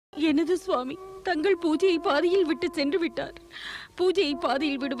எனது சுவாமி தங்கள் பூஜையை பாதியில் விட்டு சென்று விட்டார். பூஜையை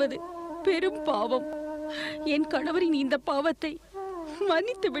பாதியில் விடுவது பெரும் பாவம். என் கணவரின் இந்த பாவத்தை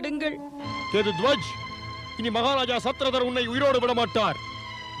மன்னித்து விடுங்கள். கேதுத்வஜ், இனி மகாராஜா சத்ரதர் உன்னை உயிரோடு விட மாட்டார்.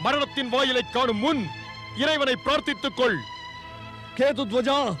 மரணத்தின் வாயிலை காணும் முன் இறைவனை பிரார்த்தித்துக் கொள்.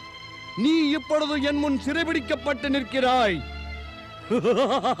 கேதுத்வஜா, நீ இப்பொழுது என் முன் சிறைபிடிக்கப்பட்டு நிற்கிறாய்.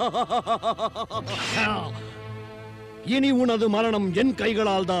 இனி உனது மரணம் என்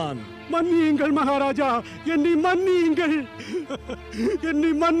கைகளால் தான். மன்னியுங்கள் மகாராஜா, என்னை மன்னியுங்கள்.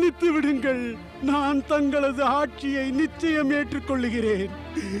 என்னை மன்னித்து விடுங்கள். நான் தங்களது ஆட்சியை நிச்சயம் ஏற்றுக்கொள்ளுகிறேன்.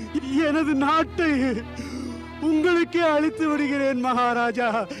 எனது நாட்டை உங்களுக்கே அளித்து விடுகிறேன்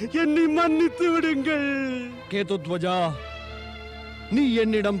மகாராஜா. என்னை மன்னித்து விடுங்கள். கேதுத்வஜா, நீ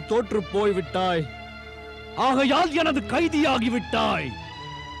என்னிடம் தோற்று போய்விட்டாய். ஆகையால் எனது கைதியாகிவிட்டாய்.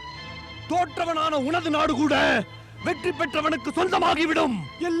 தோற்றவனான உனது நாடு கூட வெற்றி பெற்றவனுக்கு சொந்தமாகிவிடும்.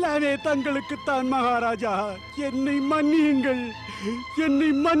 எல்லாமே தங்களுக்குத்தான் மகாராஜா. என்னை மன்னியுங்கள். என்னை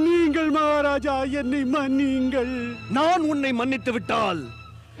மன்னியுங்கள் மகாராஜா. என்னை மன்னியுங்கள். நான் உன்னை மன்னித்து விட்டால்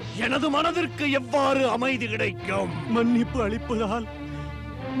எனது மனதிற்கு எவ்வாறு அமைதி கிடைக்கும்? மன்னிப்பு அளிப்பதால்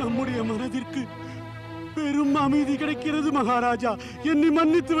நம்முடைய மனதிற்கு பெரும் அமைதி கிடைக்கிறது மகாராஜா. என்னை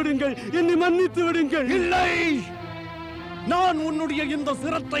மன்னித்து விடுங்கள். என்னை மன்னித்து விடுங்கள். இல்லை, நான் உன்னுடைய இந்த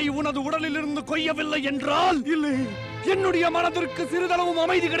சிரத்தை உனது உடலில் இருந்து கொய்யவில்லை என்றால் இல்லை, என்னுடைய மனதிற்கு சிறிதளவும்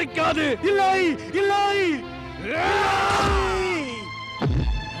அமைதி கிடைக்காது. இல்லை, இல்லை.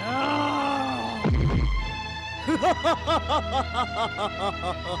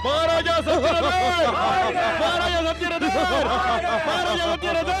 மகாராஜா சத்ரதர்! மகாராஜா சத்ரதர்! மகாராஜா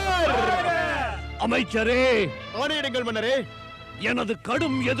சத்ரதர்! அமைச்சரே, ஆணையிடுங்கள் மன்னரே. எனது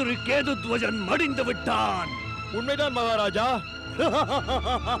கடும் எதிரி கேதுத்வஜன் மடிந்து விட்டான். உண்மைதான் மகாராஜா.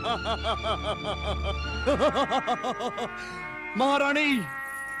 மகாராணி,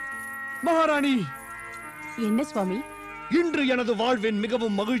 மகாராணி, என்ன சுவாமி? இன்று எனது வாழ்வின்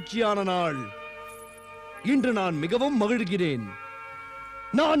மிகவும் மகிழ்ச்சியான நாள். இன்று நான் மிகவும் மகிழ்கிறேன்.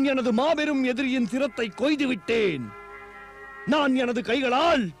 நான் எனது மாபெரும் எதிரியின் சிரத்தை கொய்து விட்டேன். நான் எனது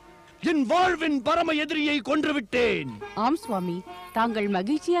கைகளால் என் வாழ்வின் பரம எதிரியை கொன்று விட்டேன். ஆம் சுவாமி, தாங்கள்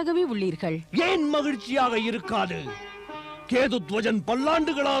மகிழ்ச்சியாகவே உள்ளீர்கள். ஏன் மகிழ்ச்சியாக இருக்காது? கேதுத்வஜன்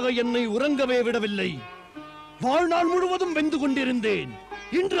பல்லாண்டுகளாக என்னை உறங்கவே விடவில்லை. வாழ்நாள் முழுவதும் வெந்து கொண்டிருந்தேன்.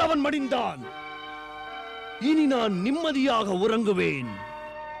 இன்று அவன் மடிந்தான். இனி நான் நிம்மதியாக உறங்குவேன்.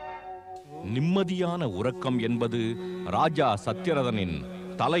 நிம்மதியான உறக்கம் என்பது ராஜா சத்யரதனின்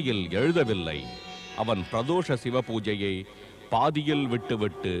தலையில் எழுதவில்லை. அவன் பிரதோஷ சிவ பூஜையை பாதியில்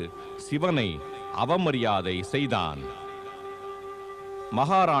விட்டுவிட்டு சிவனை அவமரியாதை செய்தான்.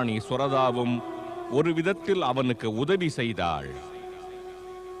 மகாராணி சுரதாவும் ஒரு விதத்தில் அவனுக்கு உதவி செய்தாள்.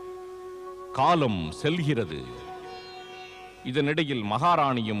 காலம் செல்கிறது. இதனிடையில்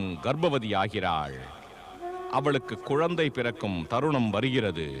மகாராணியும் கர்ப்பவதியாகிறாள். அவளுக்கு குழந்தை பிறக்கும் தருணம்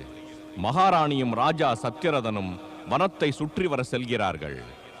வருகிறது. மகாராணியும் ராஜா சத்யரதனும் வனத்தை சுற்றி வர செல்கிறார்கள்.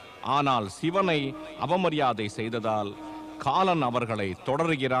 ஆனால் சிவனை அவமரியாதை செய்ததால் காலன் அவர்களை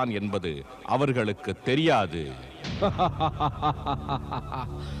தொடர்கிறான் என்பது அவர்களுக்கு தெரியாது.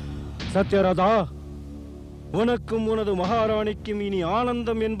 சத்யரதா, உனக்கும் உனது மகாராணிக்கும் இனி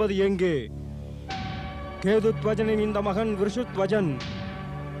ஆனந்தம் என்பது எங்கே? கேதுத்வஜனின் இந்த மகன் விருஷுத்வஜன்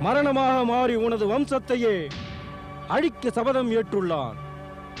மரணமாக மாறி உனது வம்சத்தையே அழிக்க சபதம் ஏற்றுள்ளான்.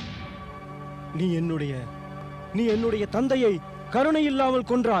 நீ என்னுடைய தந்தையை கருணை இல்லாமல்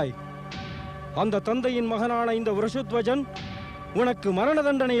கொன்றாய். அந்த தந்தையின் மகனான இந்த விருஷுத்வஜன் உனக்கு மரண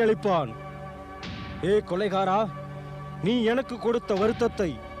தண்டனை அளிப்பான். ஏ கொலைகாரா, நீ எனக்கு கொடுத்த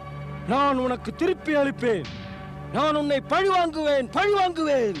வருத்தத்தை நான் உனக்கு திருப்பி அளிப்பேன். நான் உன்னை பழிவாங்குவேன்.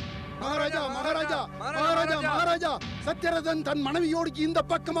 மகாராஜா, மகாராஜா, மகாராஜா, மகாராஜா, சத்யரதன் தன் மனைவியோடு இந்த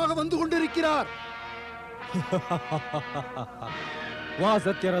பக்கமாக வந்து கொண்டிருக்கிறார். வா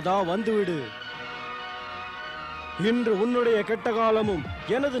சத்யரதா, வந்துவிடு. இன்று உன்னுடைய கெட்ட காலமும்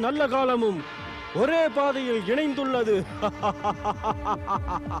எனது நல்ல காலமும் ஒரே பாதையில் இணைந்துள்ளது.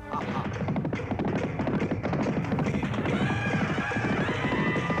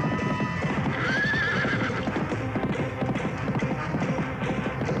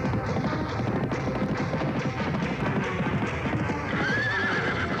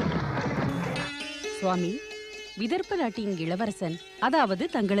 சுவாமி, விதர்ப்ப நாட்டின் இளவரசன், அதாவது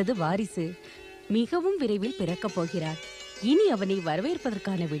தங்களது வாரிசு, மிகவும் விரைவில் பிறக்கப் போகிறார். இனி அவனை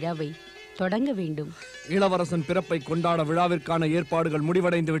வரவேற்பதற்கான விழாவை தொடங்க வேண்டும். இளவரசன் பிறப்பை கொண்டாட விழாவிற்கான ஏற்பாடுகள்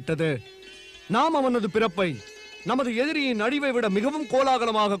முடிவடைந்து விட்டது. நாம் அவனது பிறப்பை நமது எதிரியின் அழிவை விட மிகவும்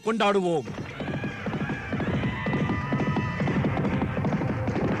கோலாகலமாக கொண்டாடுவோம்.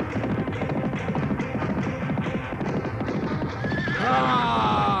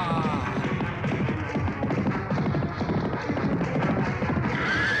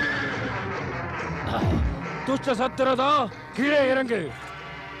 துஷ்ட சத்திரதா, கீழே இறங்கு.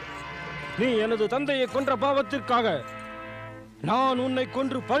 நீ எனது தந்தையை கொன்ற பாவத்திற்காக நான் உன்னை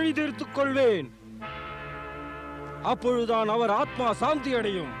கொன்று பழி தீர்த்துக் கொள்வேன். அப்பொழுதுதான் அவர் ஆத்மா சாந்தி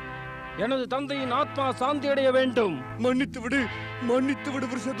அடையும். எனது தந்தையின் ஆத்மா சாந்தி அடைய வேண்டும். மன்னித்து விடு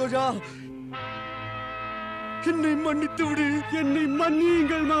விருஷத்வஜா. என்னை மன்னித்து விடு. என்னை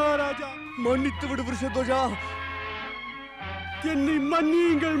மன்னியுங்கள் மகாராஜா. மன்னித்து விடு விருஷத்வஜா. என்னை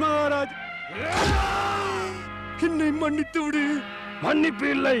மன்னியுங்கள் மகாராஜா. என்னை மன்னித்து விடு. மன்னிப்பு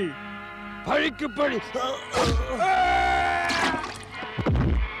இல்லை, பழிக்கு பழி.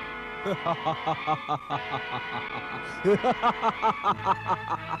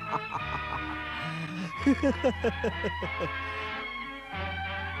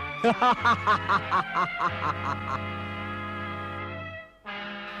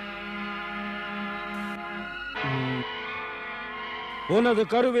 உனது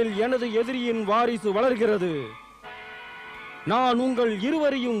கருவில் எனது எதிரியின் வாரிசு வளர்கிறது. நான் உங்கள்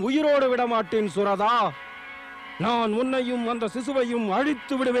இருவரையும் உயிரோடு விடமாட்டேன் சுரதா. நான் உன்னையும் அந்த சிசுவையும்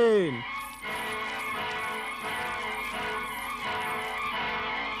அழித்து விடுவேன்.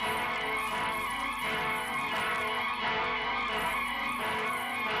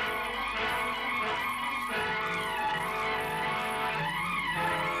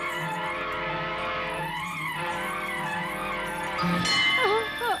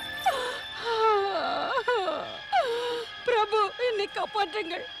 பிரபு, என்னை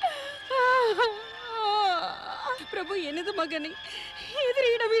காப்பாற்றுங்கள். பிரபு, எனது மகனை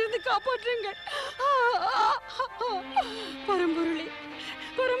எதிரியிடமிருந்து காப்பாற்றுங்கள். பரம்பொருளே,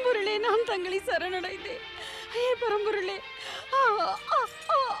 பரம்பொருளே, நான் தங்களை சரணடைந்தேன். பரம்பொருளே.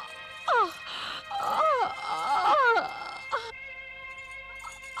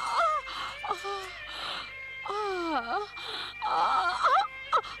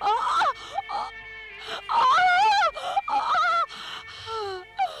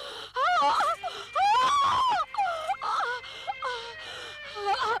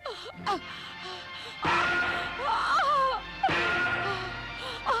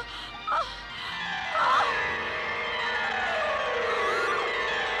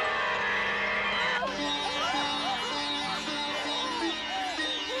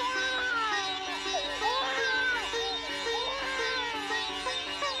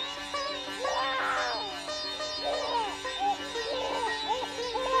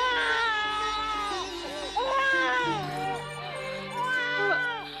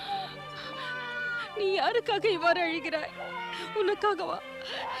 யாருக்காக இவ்வாறு அழுகிறாய்? உனக்காகவா,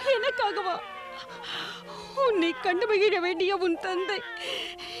 எனக்காகவா? உன்னை கண்டு மகிழ வேண்டிய உன் தந்தை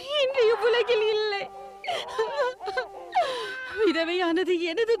இன்றைய உலகில் இல்லை. விதவையானது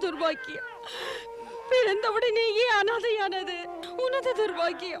எனது துர்பாக்கியம். பிறந்தவுடனேயே அனாதையானது உனது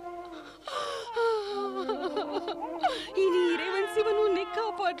துர்பாக்கியம். இனி இறைவன் சிவன் உன்னை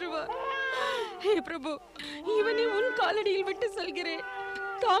காப்பாற்றுவார். ஹே பிரபு, இவனை உன் காலடியில் விட்டு சொல்கிறேன்.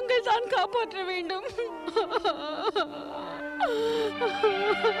 தாங்கள் தான் காப்பாற்ற வேண்டும்.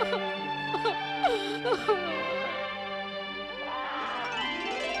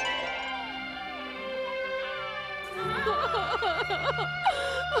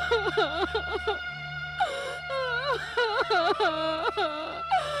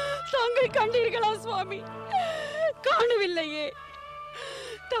 தாங்கள் கண்டீர்களா சுவாமி? காணவில்லையே.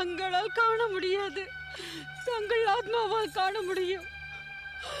 தங்களால் காண முடியாது, தங்கள் ஆத்மாவால் காண முடியும்.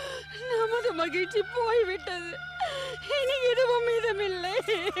 நமது மகிழ்ச்சி போய்விட்டது. இனி எதுவும் மீதமில்லை.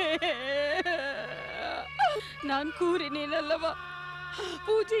 நான் கூறினேன் அல்லவா,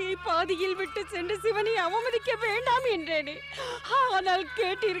 பூஜையை பாதியில் விட்டு சென்று சிவனை அவமதிக்க வேண்டாம் என்றேனே. ஆனால்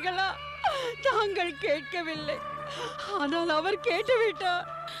கேட்டீர்களா? தாங்கள் கேட்கவில்லை. ஆனால் அவர் கேட்டுவிட்டார்.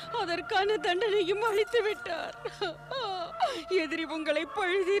 அதற்கான தண்டனையும் அளித்து விட்டார். எதிரி உங்களை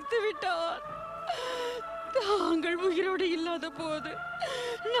பழி தீர்த்து விட்டார். தாங்கள் உயிரோடு இல்லாத போது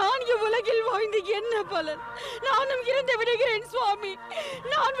நான் இவ்வுலகில் வாழ்ந்து என்ன பலன்? நானும் இறந்து விடுகிறேன் சுவாமி.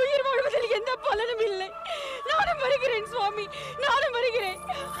 நான் உயிர் வாழ்வதில் எந்த பலனும் இல்லை. நானும் வருகிறேன் சுவாமி, நானும் வருகிறேன்.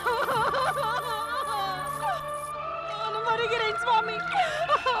 நானும் வருகிறேன் சுவாமி.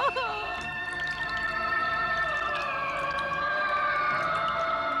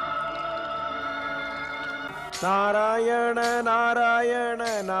 நாராயண நாராயண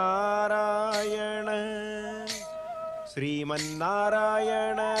நாராயண ஸ்ரீமன்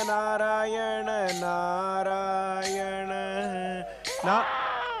நாராயண நாராயண நாராயண.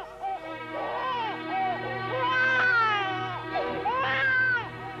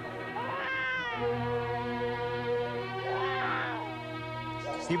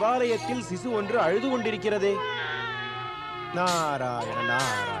 சிவாலயத்தில் சிசு ஒன்று அழுது கொண்டிருக்கிறதே. நாராயண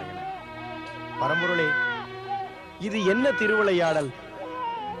நாராயண. பரம்பொருளே, இது என்ன திருவிளையாடல்?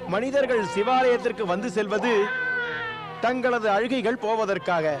 மனிதர்கள் சிவாலயத்திற்கு வந்து செல்வது தங்களது அழுகைகள்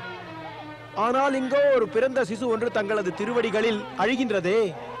போவதற்காக. ஆனால் இங்கோ ஒரு பிறந்த சிசு ஒன்று தங்களது திருவடிகளில் அழுகின்றதே.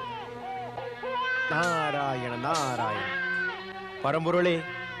 நாராயண நாராயண. பரம்பொருளே,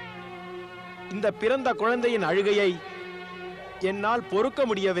 இந்த பிறந்த குழந்தையின் அழுகையை என்னால் பொறுக்க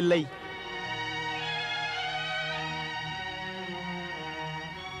முடியவில்லை.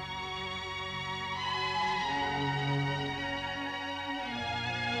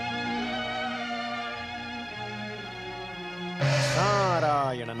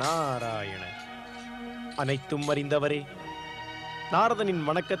 நாராயண நாராயண. அனைத்தும் அறிந்தவரே, நாரதனின்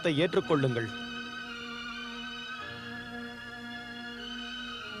வணக்கத்தை ஏற்றுக்கொள்ளுங்கள்.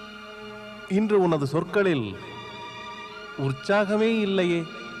 இன்று உனது சொற்களில் உற்சாகமே இல்லையே,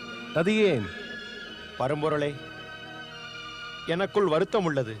 அது ஏன்? பரம்பொருளே, எனக்குள் வருத்தம்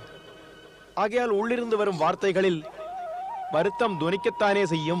உள்ளது. ஆகையால் உள்ளிருந்து வரும் வார்த்தைகளில் வருத்தம் துணிக்கத்தானே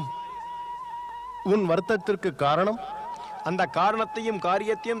செய்யும். உன் வருத்தத்திற்கு காரணம்? அந்த காரணத்தையும்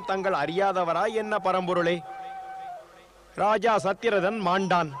காரியத்தையும் தங்கள் அறியாதவராய் என்ன பரம்பொருளே? ராஜா சத்தியரதன்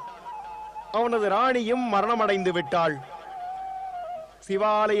மாண்டான். அவனது ராணியும் மரணமடைந்து விட்டாள்.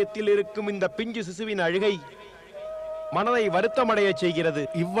 சிவாலயத்தில் இருக்கும் இந்த பிஞ்சு சிசுவின் அழுகை மனதை வருத்தமடைய செய்கிறது.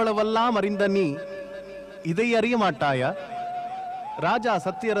 இவ்வளவெல்லாம் அறிந்த நீ இதை அறிய மாட்டாயா? ராஜா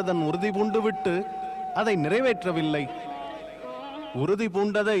சத்தியரதன் உறுதி பூண்டு விட்டு அதை நிறைவேற்றவில்லை. உறுதி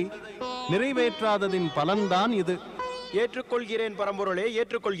பூண்டதை நிறைவேற்றாததின் பலன்தான் இது. ஏற்றுக்கொள்கிறேன் பரம்பொருளே,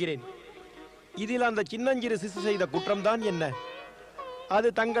 ஏற்றுக்கொள்கிறேன். இதில் அந்த சின்னஞ்சிறு சிசு செய்த குற்றம்தான் என்ன? அது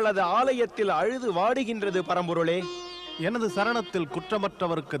தங்களது ஆலயத்தில் அழுது வாடுகின்றது பரம்பொருளே. எனது சரணத்தில்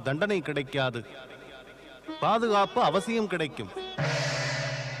குற்றமற்றவருக்கு தண்டனை கிடைக்காது, பாதுகாப்பு அவசியம் கிடைக்கும்.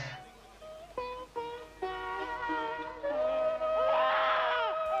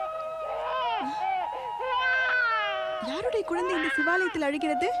 யாருடைய குழந்தை இந்த சிவாலயத்தில்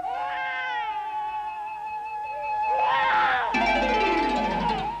அழுகிறது?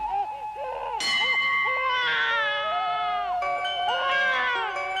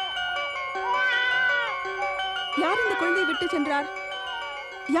 யார் இந்த குழந்தையை விட்டு சென்றார்?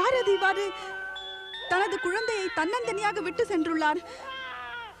 யார் அது இவ்வாறு தனது குழந்தையை தன்னந்தனியாக விட்டு சென்றுள்ளார்?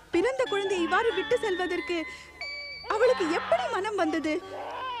 பிறந்த குழந்தையை இவ்வாறு விட்டு செல்வதற்கு அவளுக்கு எப்படி மனம் வந்தது?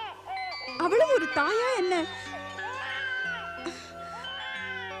 அவளும் ஒரு தாயா என்ன?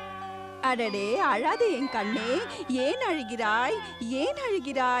 அடடே, அழாதே என் கண்ணே. ஏன் அழுகிறாய்? ஏன்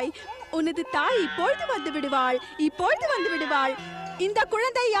அழுகிறாய்? உனது தாய் இப்பொழுது வந்து விடுவாள், இப்பொழுது வந்து விடுவாள். இந்த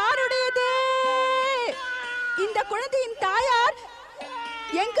குழந்தை யாருடையது? இந்த குழந்தையின் தாயார்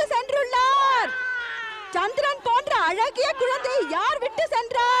எங்கு சென்றுள்ளார்? சந்திரன் போன்ற அழகிய குழந்தை யார் விட்டு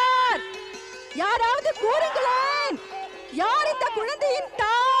சென்றார்? யாராவது கூறுங்களேன், யார் இந்த குழந்தையின்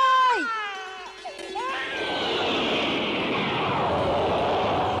தாய்?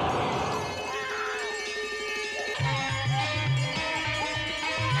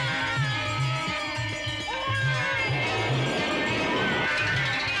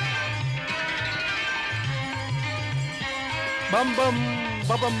 பம் பம்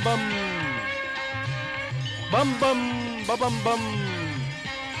பபம் பம், பம் பம் பபம் பம்,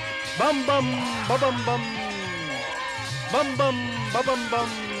 பம் பம் பபம் பம், பம் பம் பபம்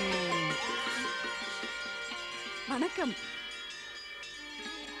பம். வணக்கம்.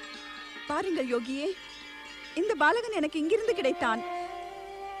 பாருங்கள் யோகியே, இந்த பாலகன் எனக்கு இங்கிருந்து கிடைத்தான்.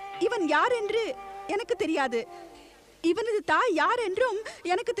 இவன் யார் என்று எனக்கு தெரியாது. இவனது தாய் யார் என்றும்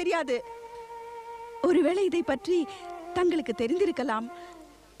எனக்கு தெரியாது. ஒருவேளை இதை பற்றி தங்களுக்கு தெரிந்திருக்கலாம்.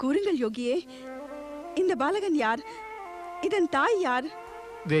 கூறுங்கள் யோகியே, இந்த பாலகன் யார்? இதன் தாய் யார்?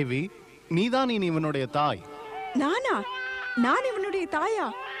 தேவி, நீதான் இனி இவனுடைய தாய். நானா? நான் இவனுடைய தாயா?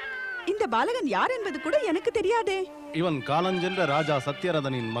 இந்த பாலகன் யார் என்பது கூட எனக்கு தெரியாதே. இவன் காலஞ்சென்ற ராஜா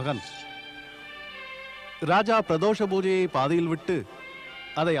சத்தியரதனின் மகன். ராஜா பிரதோஷ பூஜையை பாதையில் விட்டு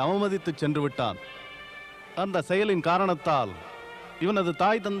அதை அவமதித்து சென்று விட்டான். அந்த செயலின் காரணத்தால் இவனது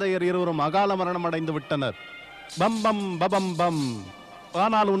தாய் தந்தையர் இருவரும் அகால மரணம் அடைந்து விட்டனர். பம் பம் பபம் பம்.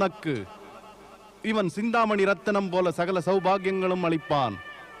 ஆனால் உனக்கு இவன் சிந்தாமணி ரத்தினம் போல சகல சௌபாகியங்களும் அளிப்பான்.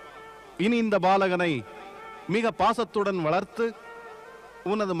 இனி இந்த பாலகனை மிக பாசத்துடன் வளர்த்து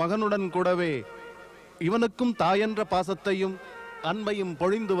உனது மகனுடன் கூடவே இவனுக்கும் தாயென்ற பாசத்தையும் அன்பையும்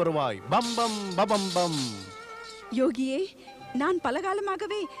பொழிந்து வருவாய். பம் பம் பபம் பம். யோகியே, நான்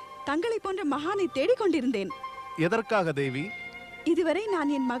பலகாலமாகவே தங்களை போன்ற மகானை தேடிக்கொண்டிருந்தேன். எதற்காக தேவி? இதுவரை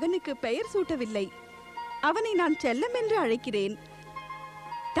நான் என் மகனுக்கு பெயர் சூட்டவில்லை. அவனை நான் செல்லம் என்று அழைக்கிறேன்.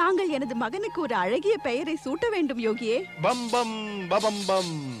 தாங்கள் எனது மகனுக்கு ஒரு அழகிய பெயரை சூட்ட வேண்டும் யோகியே. பம் பம் பபம்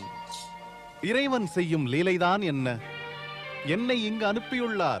பம். இறைவன் செய்யும் லீலைதான் என்ன? என்னை இங்கு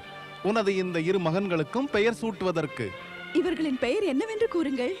அனுப்பியுள்ளார். உனது இந்த இரு மகன்களுக்கும் பெயர் சூட்டுவதற்கு. இவர்களின் பெயர் என்னவென்று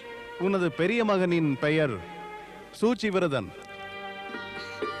கூறுங்கள். உனது பெரிய மகனின் பெயர் சூச்சிவிரதன்.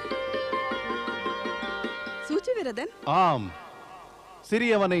 சூச்சிவிரதன்? ஆம்.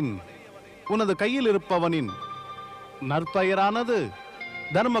 சிறியவனின் உனது கையில் இருப்பவனின் நற்பெயரானது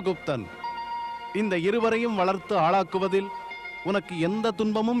தர்மகுப்தன். இந்த இருவரையும் வளர்த்து ஆளாக்குவதில் உனக்கு எந்த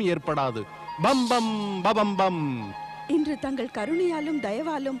துன்பமும் ஏற்படாது. பம்பம் பபம்பம். இன்று தங்கள் கருணையாலும்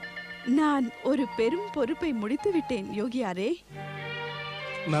தயவாலும் நான் ஒரு பெரும் பொறுப்பை முடித்து விட்டேன் யோகியாரே.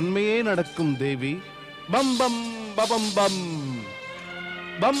 நன்மையே நடக்கும் தேவி. பம்பம் பபம்பம்.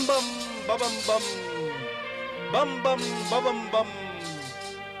 பம்பம் பபம்பம். பம்பம் பபம்பம்.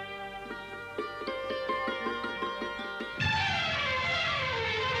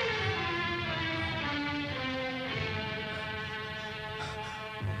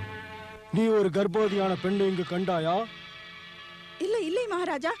 நீ ஒரு கர்ப்பவதியான பெண்ணை இங்கு கண்டாயா? இல்லை இல்லை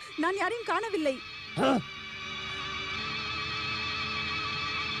மகாராஜா, நான் யாரையும் காணவில்லை.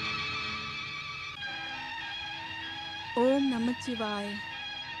 ஓம் நம சிவாய.